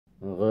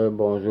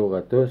Rebonjour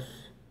à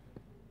tous.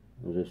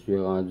 Je suis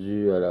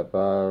rendu à la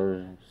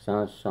page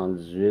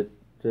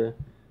 178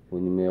 au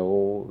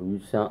numéro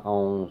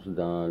 811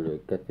 dans le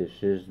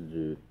Catéchisme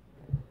de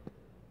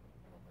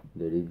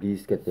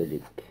l'Église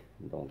catholique.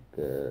 Donc,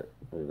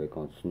 je vais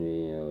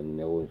continuer au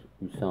numéro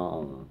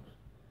 811.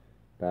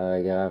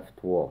 Paragraphe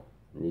 3.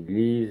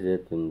 L'Église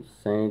est une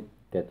sainte,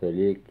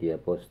 catholique et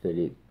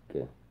apostolique.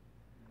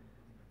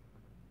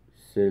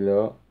 C'est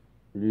là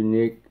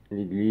l'unique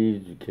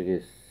L'Église du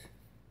Christ,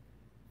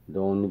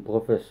 dont nous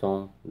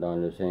professons dans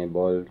le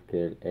symbole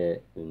qu'elle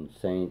est une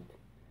sainte,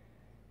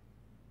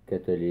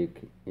 catholique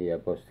et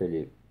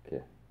apostolique.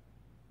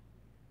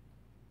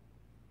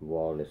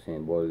 Voir le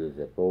symbole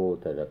des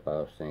apôtres à la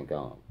page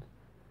 50.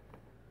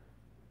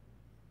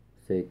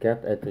 Ces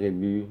quatre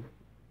attributs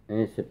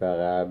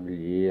inséparables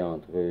liés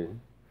entre eux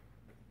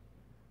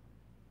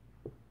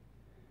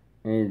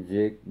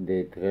indiquent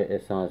des traits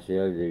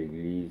essentiels de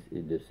l'Église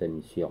et de sa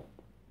mission.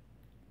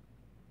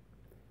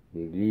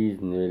 L'Église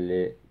ne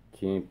les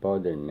tient pas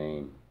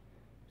d'elle-même.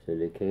 C'est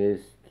le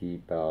Christ qui,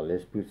 par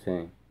l'Esprit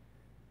Saint,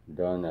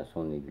 donne à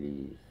son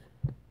Église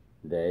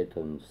d'être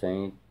une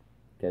sainte,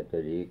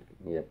 catholique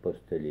et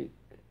apostolique.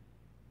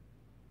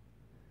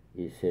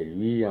 Et c'est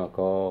lui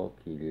encore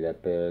qui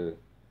l'appelle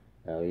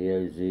à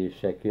réaliser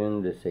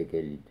chacune de ses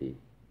qualités.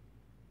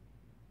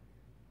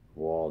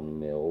 Voir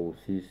numéro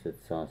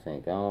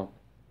 6750,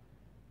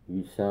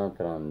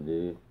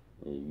 832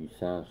 et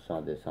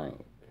 865.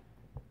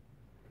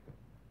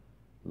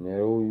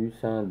 Numéro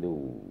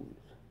 812.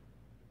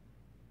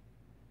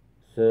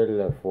 Seule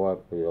la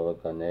foi peut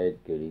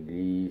reconnaître que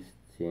l'Église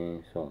tient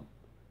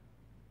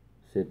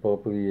ses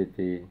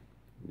propriétés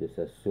de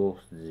sa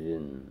source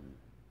divine.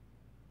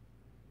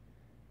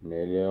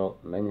 Mais leurs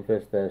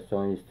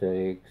manifestations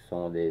historiques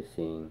sont des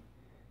signes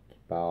qui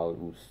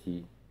parlent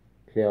aussi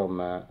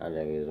clairement à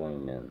la raison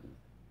humaine.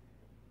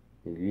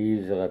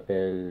 L'Église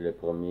rappelle le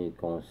premier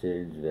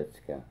concile du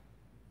Vatican,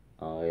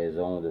 en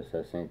raison de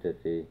sa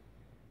sainteté,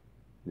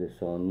 de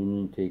son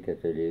unité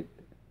catholique,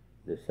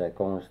 de sa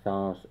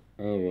constance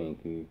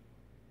invaincue,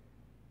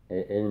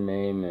 est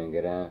elle-même un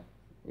grand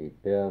et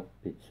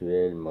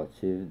perpétuel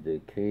motif de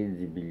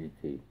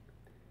crédibilité,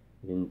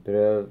 une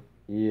preuve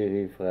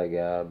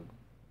irréfragable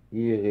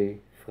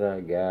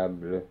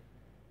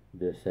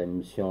de sa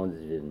mission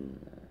divine.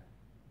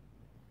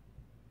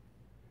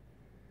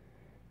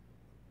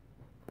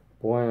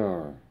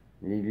 Point 1.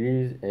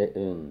 L'Église est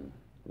une.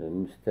 Le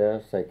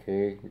mystère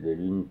sacré de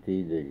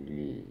l'unité de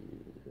l'Église.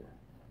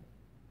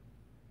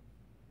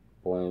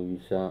 Point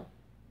 800,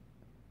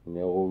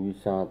 numéro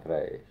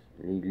 813.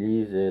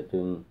 L'Église est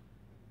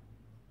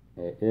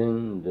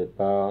une de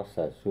par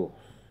sa source.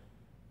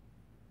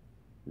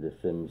 De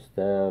ce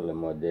mystère, le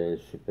modèle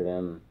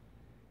suprême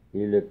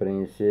et le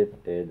principe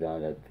est dans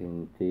la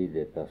Trinité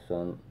des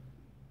personnes,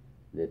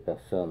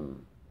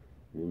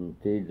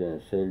 l'unité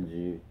d'un seul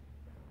Dieu,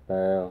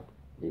 Père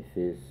et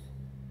Fils,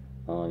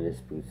 en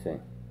l'Esprit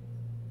Saint.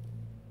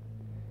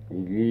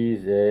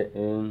 L'Église est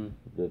une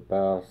de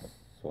par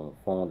son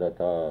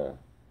fondateur,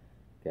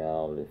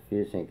 car le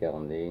Fils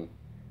incarné,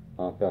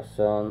 en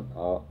personne,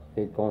 a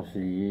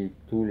réconcilié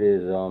tous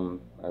les hommes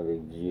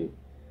avec Dieu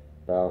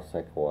par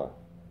sa croix,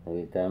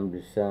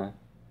 rétablissant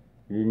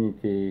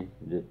l'unité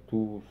de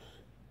tous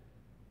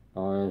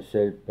en un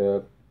seul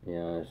peuple et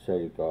un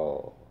seul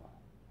corps.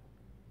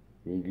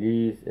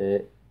 L'Église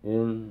est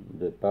une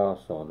de par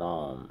son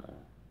âme.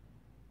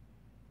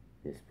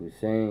 L'Esprit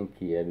Saint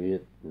qui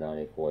habite dans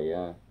les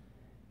croyants,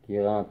 qui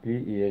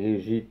remplit et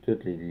régit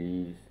toute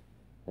l'Église,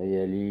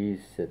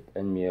 réalise cette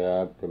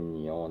admirable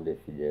communion des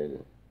fidèles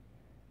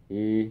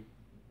et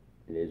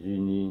les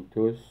unit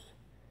tous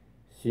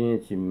si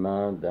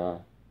intimement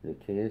dans le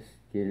Christ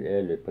qu'il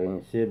est le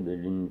principe de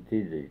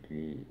l'unité de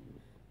l'Église.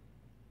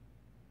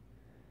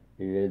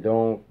 Il est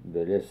donc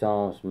de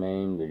l'essence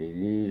même de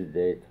l'Église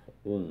d'être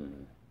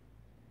une.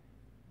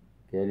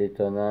 Quel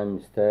étonnant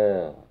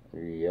mystère!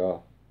 Il y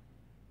a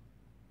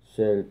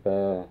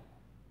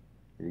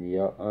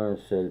un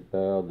seul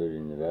Père de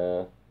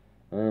l'univers,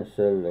 un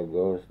seul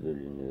Logos de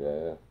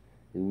l'univers,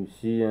 et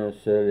aussi un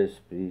seul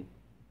Esprit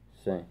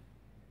Saint,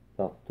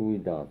 partout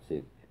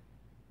identique.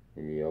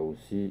 Il y a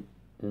aussi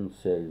une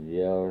seule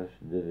Vierge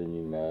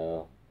devenue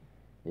mère,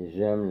 et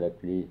j'aime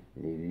l'appeler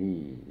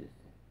l'Église,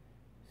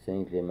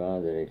 Saint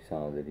Clément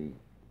d'Alexandrie.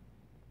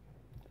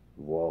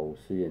 Voir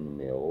aussi les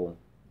numéros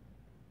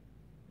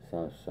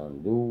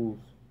 172,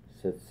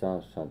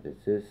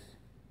 766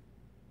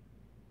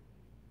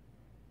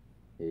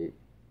 et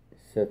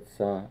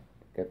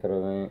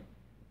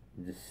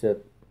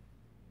 797.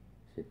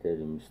 C'était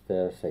le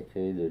mystère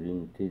sacré de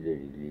l'unité de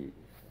l'Église.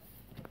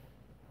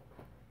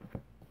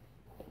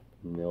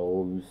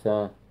 Numéro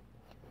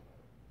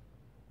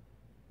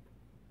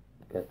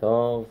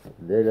 814.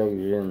 Dès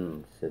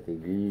l'origine, cette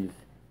Église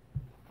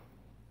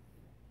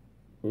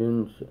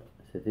une se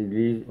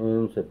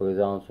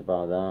présente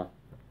cependant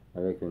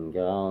avec une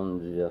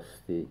grande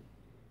diversité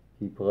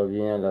qui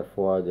provient à la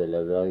fois de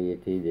la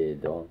variété des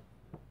dons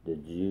de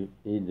Dieu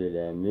et de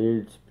la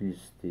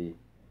multiplicité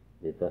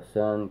des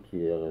personnes qui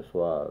les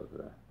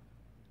reçoivent.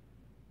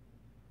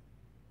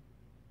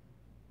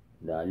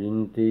 Dans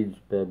l'unité du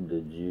peuple de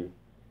Dieu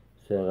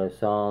se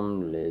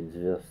ressemblent les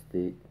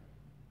diversités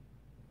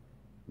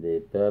des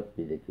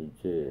peuples et des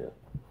cultures.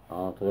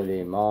 Entre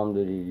les membres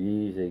de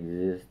l'Église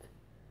existe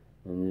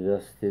une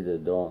diversité de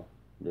dons,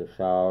 de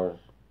charges,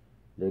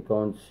 de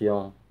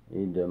conditions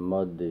et de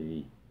modes de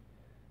vie.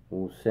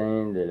 Au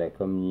sein de la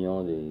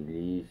communion de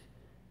l'Église,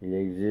 il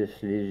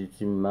existe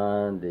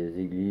légitimement des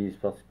églises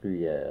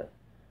particulières,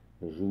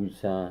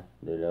 jouissant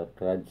de leur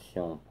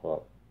tradition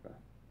propre.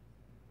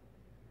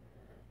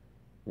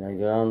 La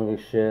grande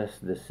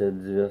richesse de cette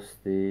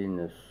diversité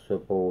ne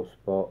s'oppose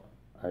pas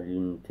à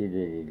l'unité de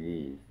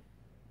l'Église.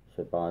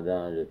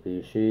 Cependant, le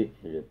péché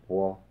et le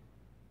poids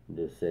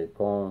de ses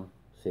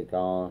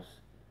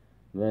conséquences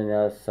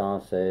menacent sans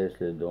cesse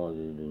le don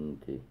de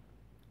l'unité.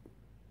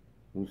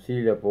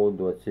 Aussi, l'apôtre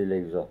doit-il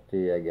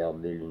exhorter à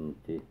garder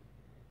l'unité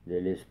de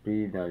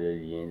l'esprit dans le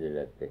lien de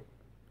la paix.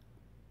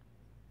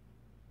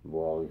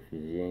 Voir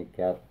Éphésiens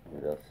 4,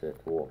 verset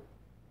 3.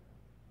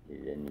 Et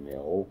le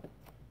numéro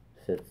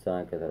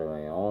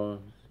 791,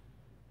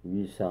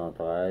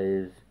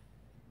 813,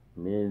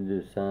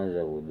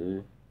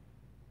 1202,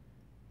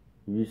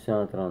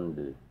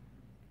 832.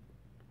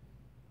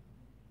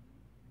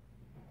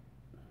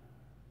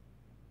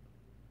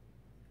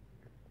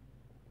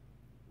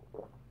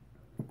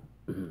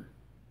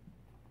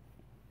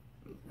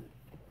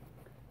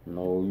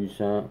 Numéro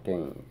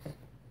 815.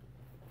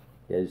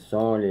 Quels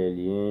sont les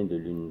liens de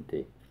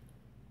l'unité?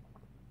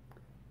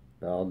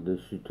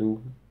 Par-dessus tout,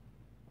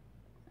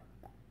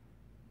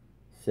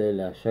 c'est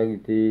la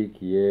charité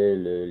qui est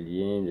le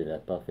lien de la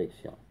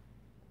perfection.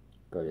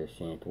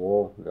 Colossiens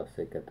 3,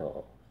 verset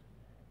 14.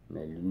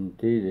 Mais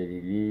l'unité de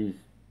l'Église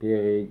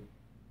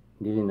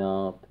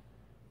pérégrinante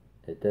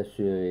est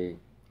assurée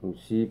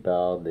aussi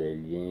par des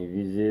liens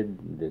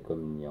visibles de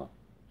communion.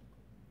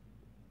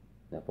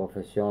 La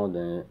profession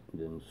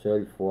d'une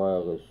seule foi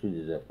reçue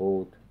des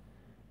apôtres,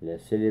 la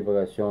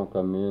célébration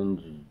commune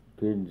du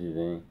culte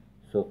divin,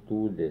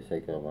 surtout des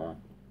sacrements,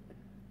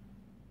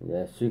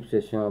 la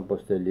succession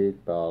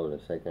apostolique par le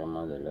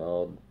sacrement de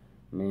l'ordre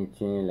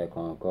maintient la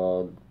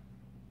concorde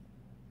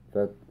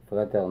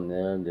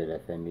fraternelle de la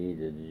famille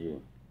de Dieu.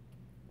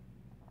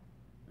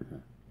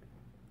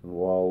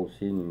 Voir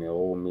aussi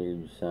numéro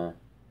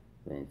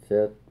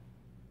 1827,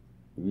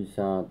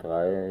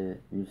 813,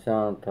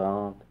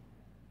 830,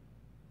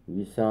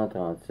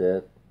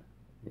 837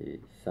 et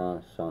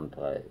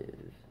 173.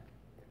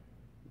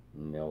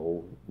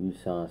 Numéro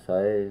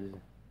 816.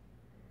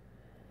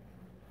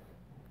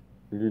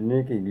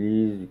 L'unique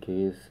Église du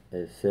Christ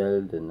est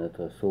celle de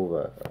notre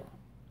Sauveur.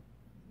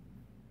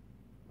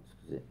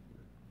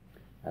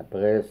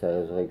 Après sa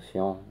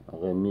résurrection,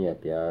 remis à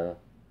Pierre,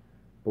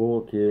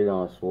 pour qu'il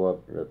en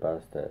soit le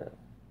pasteur,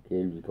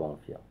 qu'il lui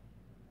confia,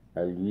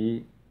 à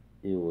lui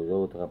et aux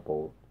autres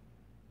apôtres,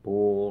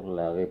 pour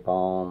la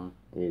répandre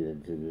et la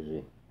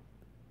diriger.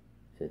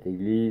 Cette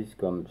Église,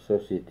 comme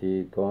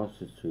société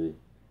constituée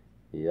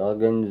et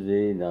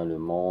organisée dans le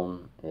monde,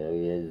 est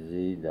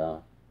réalisée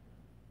dans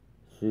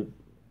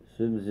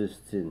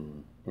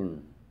subsistine.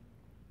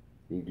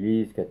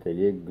 L'Église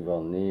catholique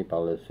gouvernée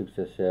par le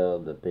successeur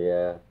de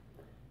Pierre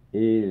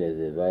et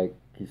les évêques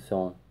qui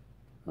sont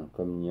en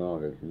communion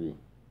avec lui.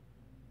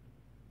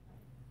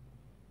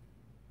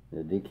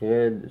 Le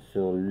décret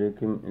sur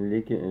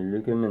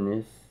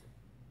l'œcuménisme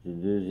du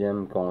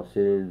deuxième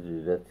concile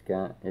du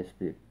Vatican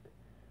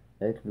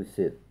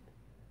explicite.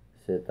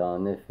 C'est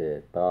en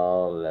effet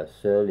par la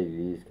seule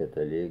Église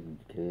catholique du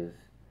Christ,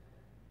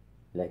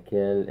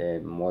 laquelle est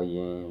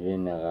moyen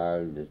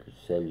général de tout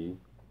salut,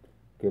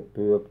 que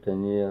peut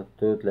obtenir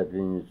toute la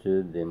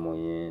plénitude des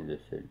moyens de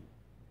salut.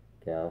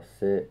 Car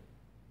c'est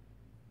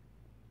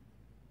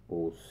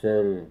au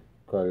seul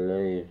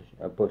collège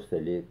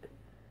apostolique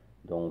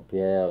dont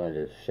Pierre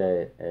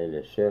est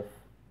le chef,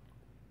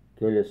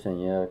 que le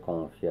Seigneur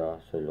confia,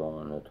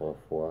 selon notre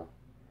foi,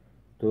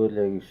 toute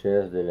la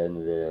richesse de la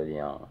nouvelle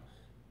alliance,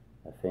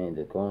 afin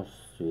de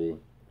constituer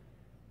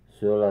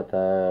sur la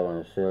terre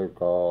un seul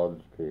corps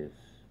du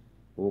Christ,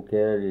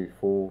 auquel il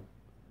faut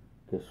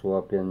que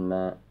soient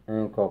pleinement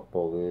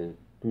incorporés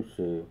tous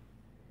ceux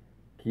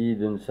qui,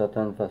 d'une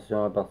certaine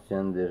façon,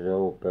 appartiennent déjà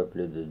au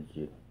peuple de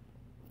Dieu.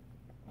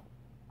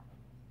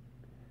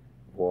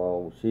 Voir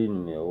aussi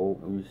numéro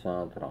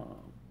 830.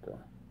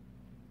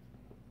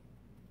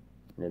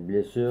 Les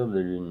blessures de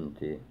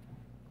l'unité.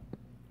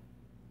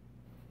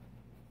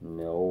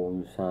 Numéro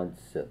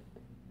 817.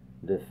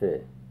 De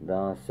fait,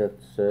 dans cette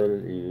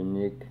seule et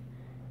unique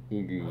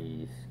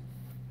Église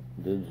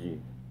de Dieu,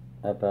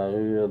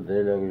 apparurent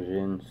dès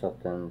l'origine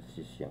certaines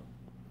scissions,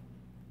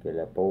 que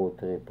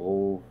l'apôtre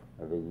éprouve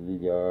avec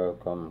vigueur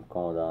comme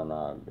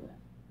condamnables.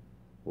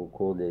 Au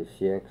cours des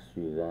siècles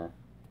suivants,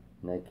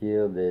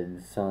 naquirent des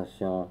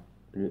dissensions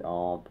plus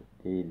amples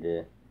et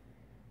des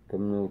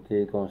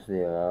communautés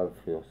considérables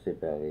furent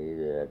séparées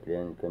de la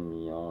pleine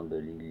communion de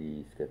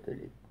l'Église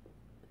catholique.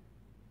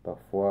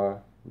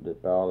 Parfois, de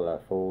par la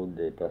faute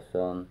des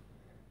personnes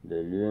de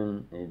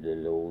l'une et de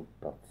l'autre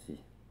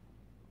partie,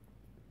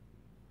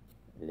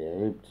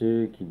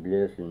 rupture qui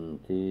blesse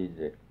l'unité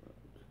du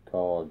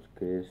corps du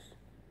Christ.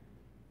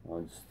 On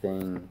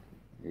distingue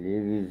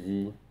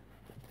l'hérésie,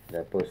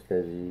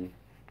 l'apostasie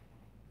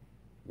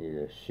et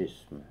le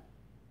schisme.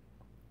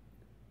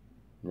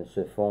 Ne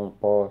se font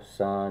pas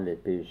sans les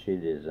péchés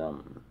des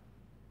hommes.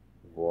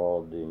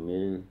 Voir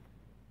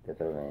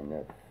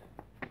 2089.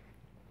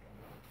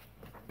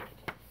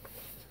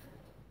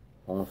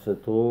 Où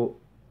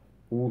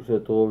se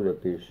trouve le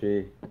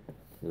péché,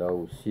 là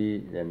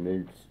aussi la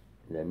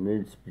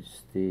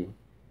multiplicité,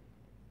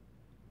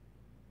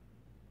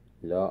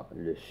 là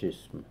le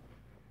schisme,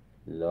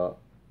 là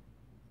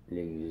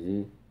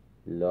l'hérésie,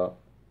 là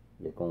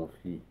le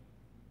conflit.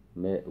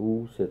 Mais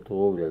où se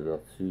trouve la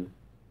vertu,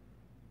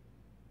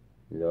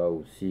 là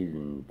aussi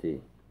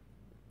l'unité,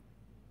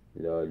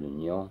 là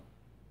l'union,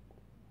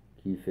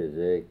 qui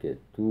faisait que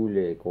tous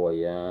les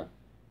croyants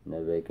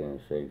n'avaient qu'un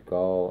seul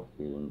corps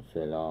et une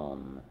seule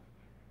âme.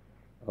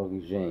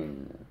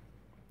 Origène.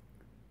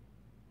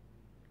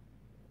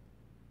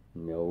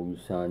 Numéro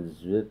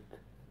 818.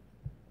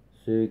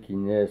 Ceux qui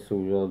naissent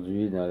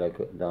aujourd'hui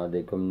dans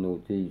des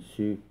communautés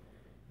issues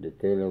de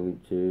telles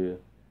ruptures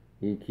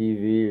et qui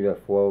vivent la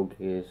foi au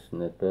Christ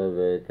ne peuvent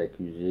être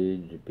accusés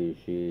du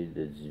péché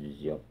de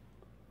division.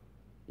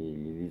 Et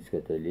l'Église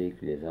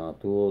catholique les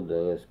entoure de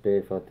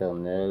respect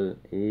fraternel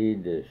et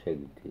de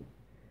charité.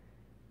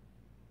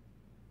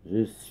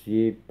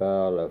 Justifiés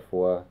par la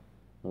foi,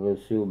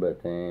 reçus au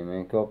baptême,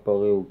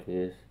 incorporés au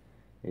Christ,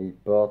 ils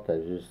portent à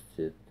juste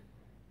titre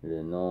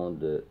le nom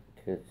de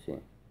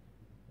chrétiens.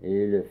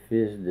 Et le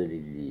Fils de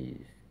l'Église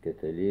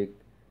catholique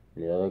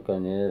les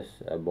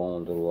reconnaissent à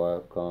bon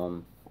droit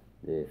comme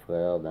des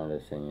frères dans le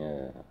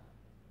Seigneur.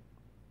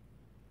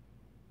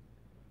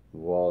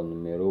 Voir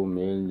numéro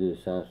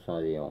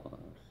 1271.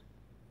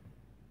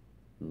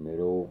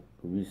 Numéro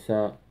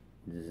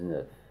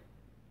 819.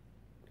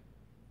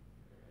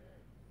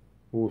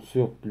 Au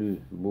surplus,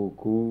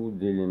 beaucoup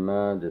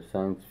d'éléments de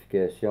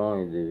sanctification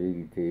et de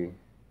vérité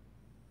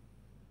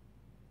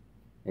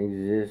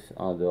existent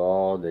en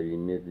dehors des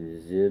limites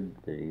visibles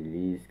de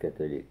l'Église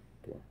catholique.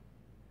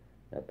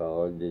 La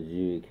parole de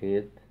Dieu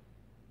écrite,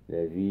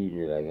 la vie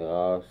de la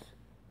grâce,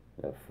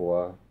 la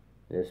foi,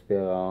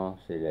 l'espérance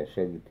et la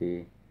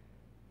charité,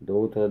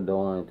 d'autres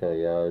dons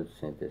intérieurs du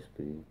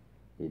Saint-Esprit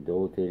et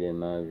d'autres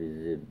éléments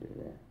visibles.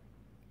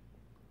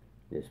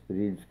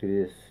 L'Esprit du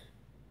Christ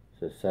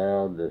se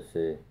sert de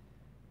ces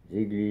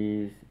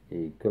églises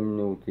et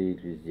communautés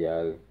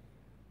ecclésiales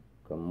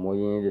comme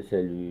moyen de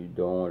salut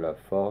dont la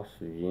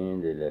force vient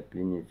de la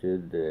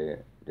plénitude de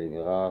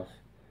grâce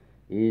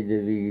et de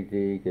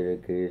vérité que le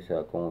Christ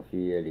a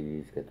confié à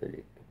l'Église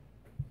catholique.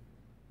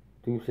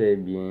 Tous ces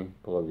biens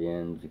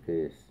proviennent du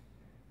Christ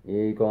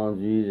et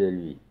conduisent à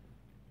lui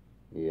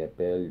et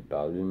appellent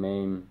par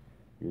lui-même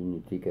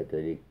l'unité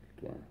catholique.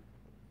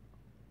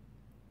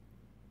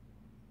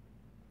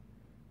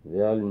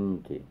 Vers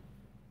l'unité.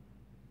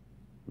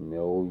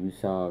 Numéro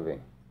 820.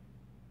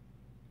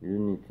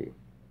 L'unité.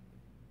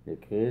 Le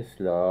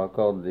Christ l'a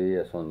accordé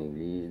à son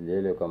Église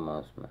dès le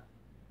commencement.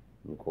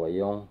 Nous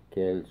croyons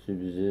qu'elle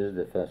subsiste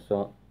de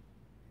façon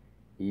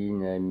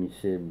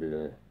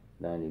inadmissible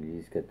dans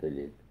l'Église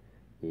catholique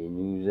et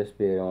nous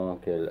espérons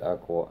qu'elle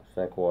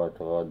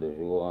s'accroîtra de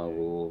jour en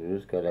jour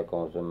jusqu'à la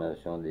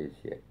consommation des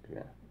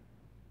siècles.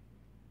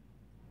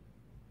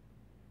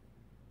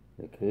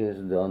 Le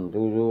Christ donne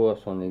toujours à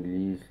son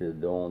Église le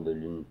don de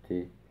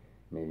l'unité,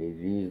 mais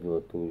l'Église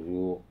doit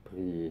toujours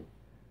prier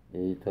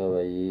et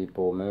travailler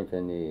pour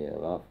maintenir,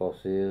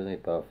 renforcer et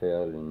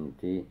parfaire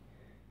l'unité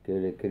que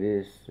le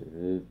Christ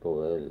veut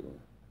pour elle.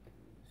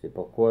 C'est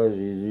pourquoi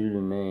Jésus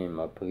lui-même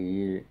a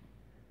prié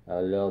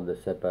à l'heure de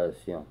sa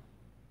passion.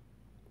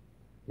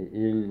 Et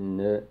il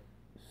ne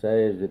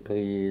cesse de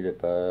prier le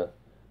Père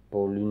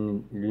pour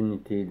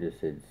l'unité de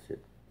ses disciples.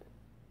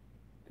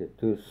 Que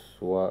tous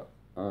soient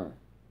un,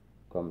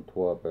 comme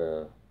toi,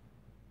 Père.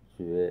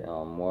 Tu es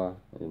en moi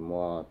et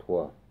moi en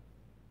toi.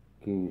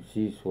 Qu'ils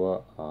aussi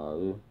soient en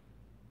eux.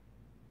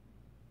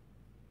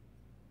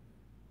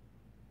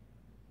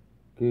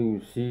 Qu'eux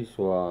aussi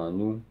soient en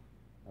nous,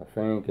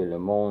 afin que le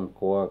monde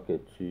croie que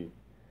tu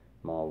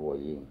m'as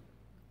envoyé.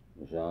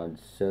 Jean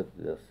 17,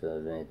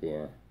 verset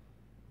 21.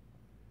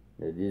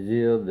 Le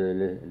désir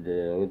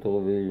de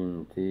retrouver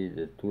l'unité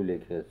de tous les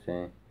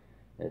chrétiens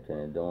est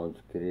un don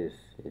du Christ,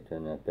 est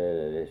un appel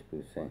à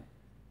l'Esprit Saint.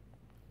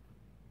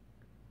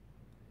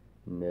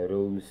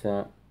 Numéro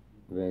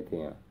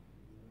 821.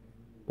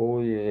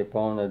 Pour y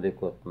répondre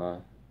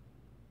adéquatement,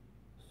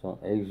 sont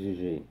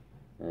exigés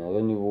un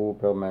renouveau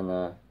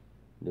permanent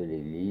de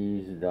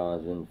l'Église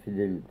dans une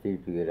fidélité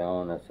plus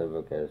grande à sa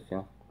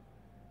vocation.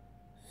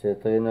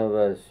 Cette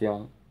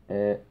rénovation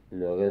est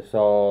le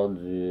ressort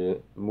du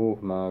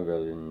mouvement vers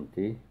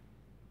l'unité,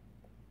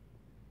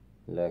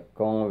 la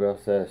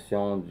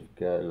conversion du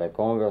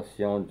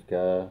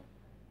cœur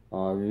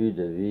en vue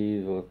de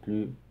vivre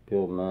plus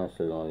purement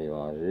selon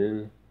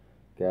l'Évangile,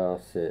 car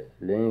c'est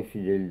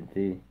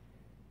l'infidélité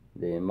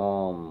des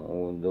membres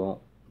au don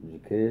du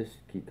Christ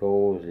qui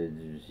cause les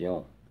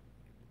divisions.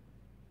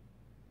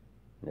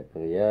 Les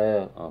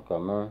prières en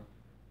commun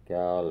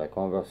car la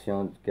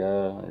conversion du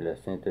cœur et la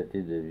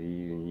sainteté de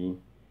vie unie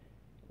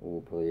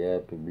aux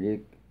prières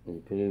publiques et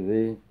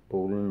privées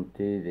pour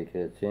l'unité des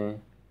chrétiens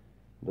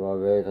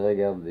doivent être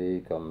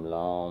regardées comme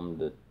l'âme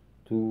de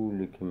tout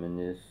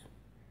l'œcuménisme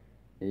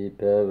et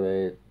peuvent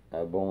être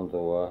à bon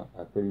droit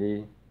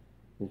appelées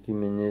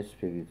œcuménisme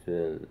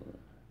spirituel.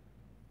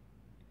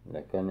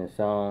 La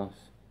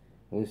connaissance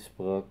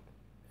réciproque,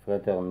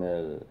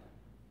 fraternelle.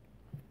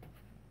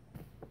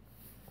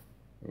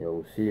 Il y a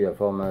aussi la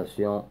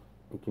formation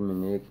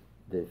œcuménique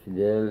des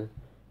fidèles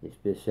et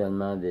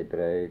spécialement des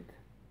prêtres.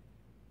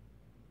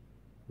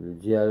 Le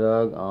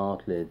dialogue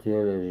entre les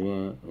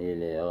théologiens et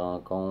les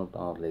rencontres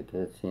entre les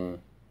chrétiens,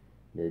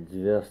 les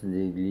diverses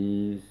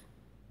églises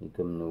et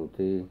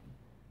communautés,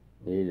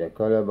 et la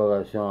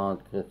collaboration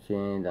entre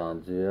chrétiens dans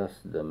divers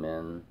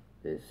domaines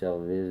des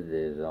services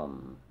des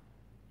hommes.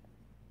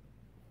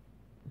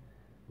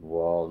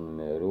 Voir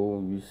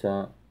numéro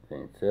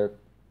 827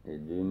 et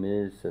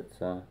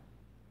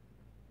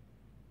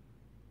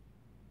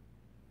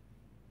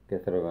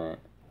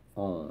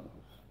 2791.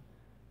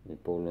 Et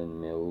pour le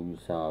numéro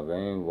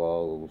 820,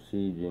 voir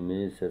aussi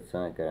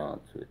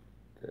 2748.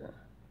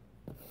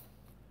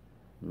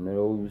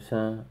 Numéro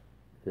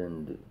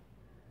 822.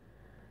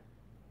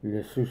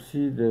 Le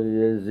souci de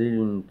réaliser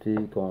l'unité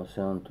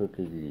concerne toute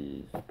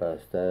l'Église,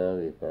 pasteurs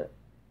et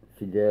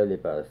fidèles et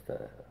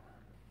pasteurs.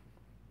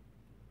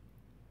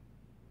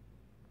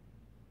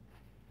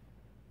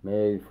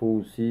 Mais il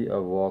faut aussi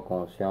avoir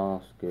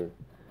conscience que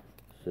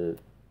ce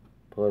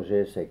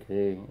projet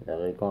sacré, la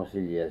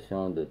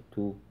réconciliation de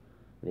tous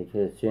les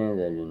chrétiens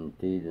dans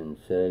l'unité d'une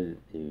seule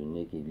et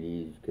unique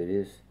Église du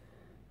Christ,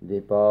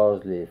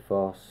 dépasse les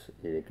forces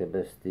et les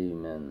capacités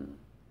humaines.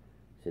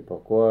 C'est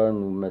pourquoi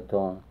nous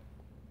mettons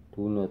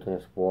tout notre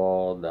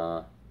espoir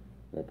dans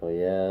la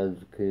prière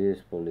du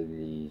Christ pour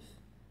l'Église,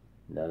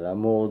 dans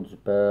l'amour du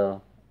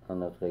Père à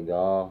notre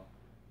égard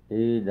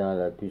et dans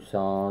la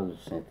puissance du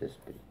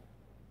Saint-Esprit.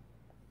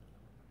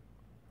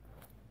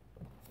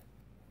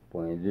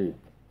 Point 2.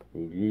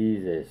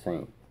 L'Église est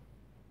sainte.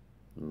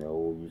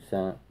 Numéro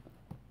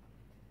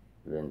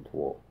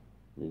 823.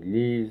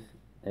 L'Église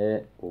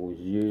est, aux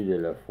yeux de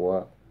la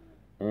foi,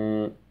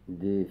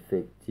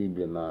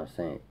 indéfectiblement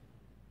sainte.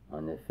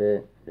 En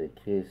effet, le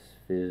Christ,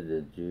 Fils de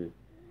Dieu,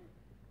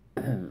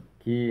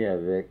 qui,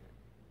 avec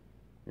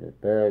le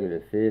Père et le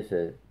Fils,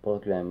 est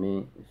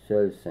proclamé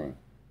seul saint,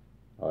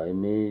 a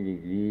aimé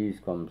l'Église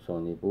comme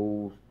son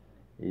épouse,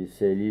 et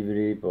s'est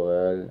livré pour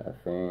elle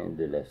afin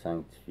de la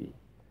sanctifier.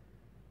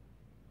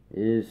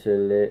 Il se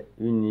l'est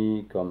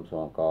uni comme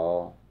son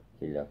corps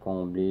et l'a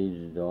comblé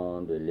du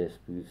don de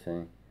l'Esprit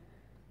Saint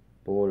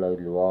pour la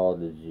gloire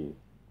de Dieu.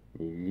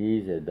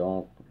 L'Église est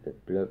donc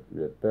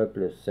le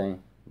peuple saint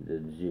de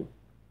Dieu.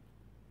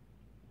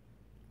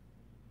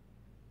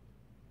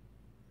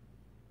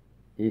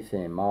 Et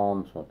ses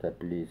membres sont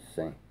appelés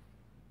saints.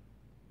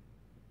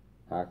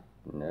 Acte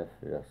 9,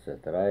 verset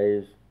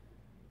 13,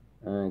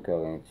 1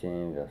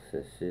 Corinthiens,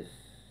 verset 6,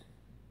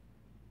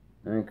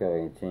 1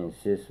 Corinthiens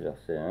 6,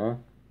 verset 1,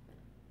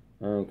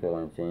 1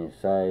 Corinthiens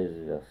 16,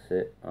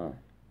 verset 1.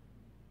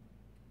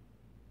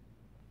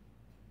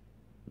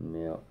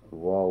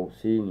 Voir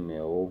aussi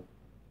numéro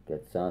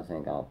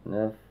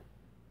 459,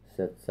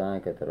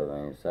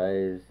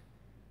 796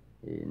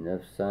 et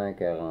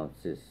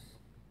 946.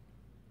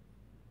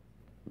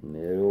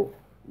 Numéro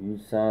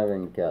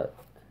 824.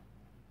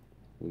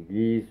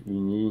 L'Église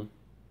unie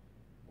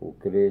au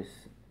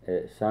Christ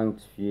est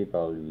sanctifiée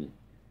par lui.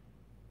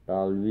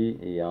 Par lui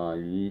et en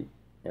lui,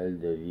 elle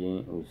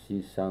devient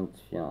aussi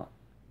sanctifiante.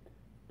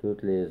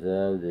 Toutes les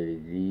œuvres de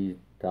l'Église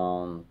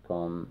tendent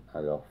comme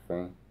à leur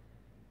fin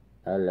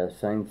à la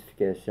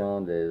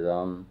sanctification des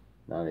hommes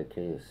dans le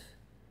Christ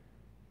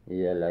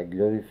et à la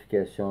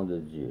glorification de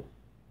Dieu.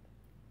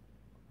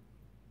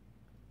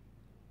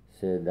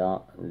 C'est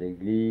dans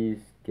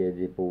l'Église qu'est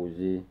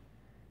déposée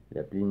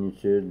la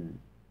plénitude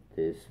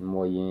des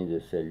moyens de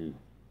salut.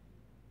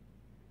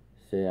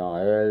 C'est en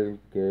elle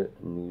que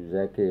nous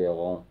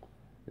acquérons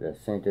la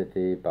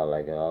sainteté par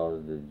la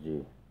grâce de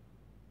Dieu.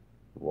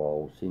 Voir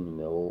aussi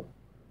numéro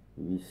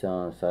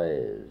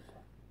 816.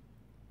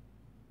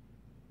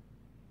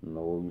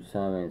 Numéro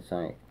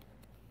 825.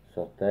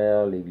 Sur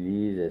terre,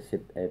 l'Église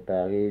est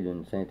parée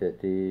d'une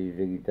sainteté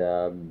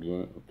véritable,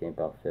 bien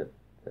qu'imparfaite.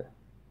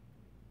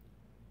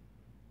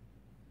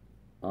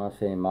 En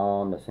ses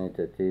membres, la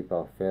sainteté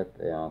parfaite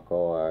est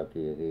encore à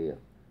acquérir,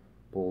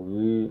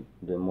 pourvue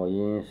de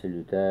moyens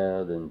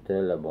salutaires d'une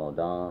telle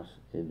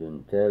abondance et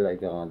d'une telle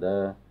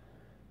grandeur.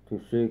 Tous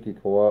ceux qui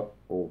croient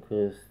au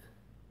Christ,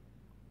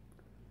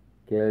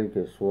 quelles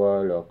que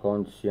soient leurs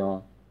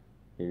conditions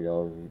et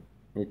leur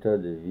état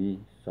de vie,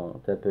 sont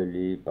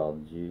appelés par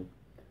Dieu,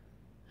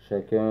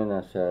 chacun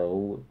dans sa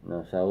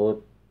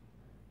route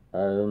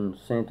à une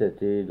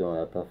sainteté dont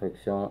la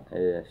perfection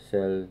est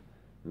celle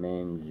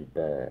même du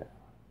Père.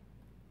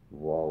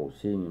 Voir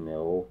aussi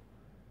numéro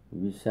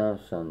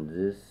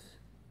 870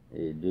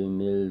 et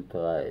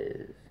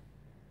 2013.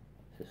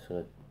 Ce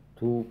serait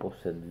tout pour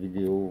cette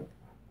vidéo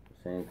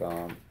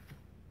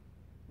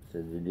 56.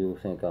 cette vidéo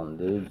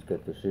 52 du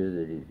Catéchisme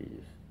de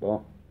l'Église.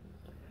 Bon.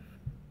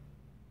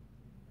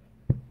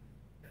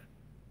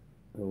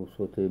 Je vais vous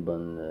souhaiter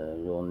bonne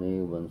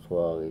journée ou bonne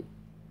soirée.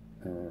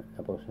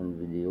 La prochaine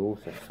vidéo,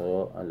 ce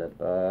sera à la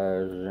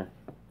page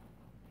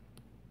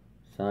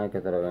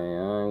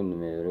 181 au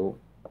numéro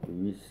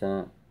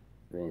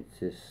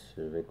 826.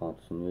 Je vais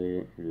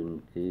continuer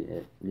l'unité.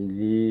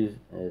 L'Église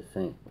est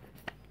sainte.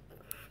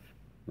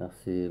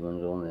 Merci, bonne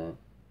journée.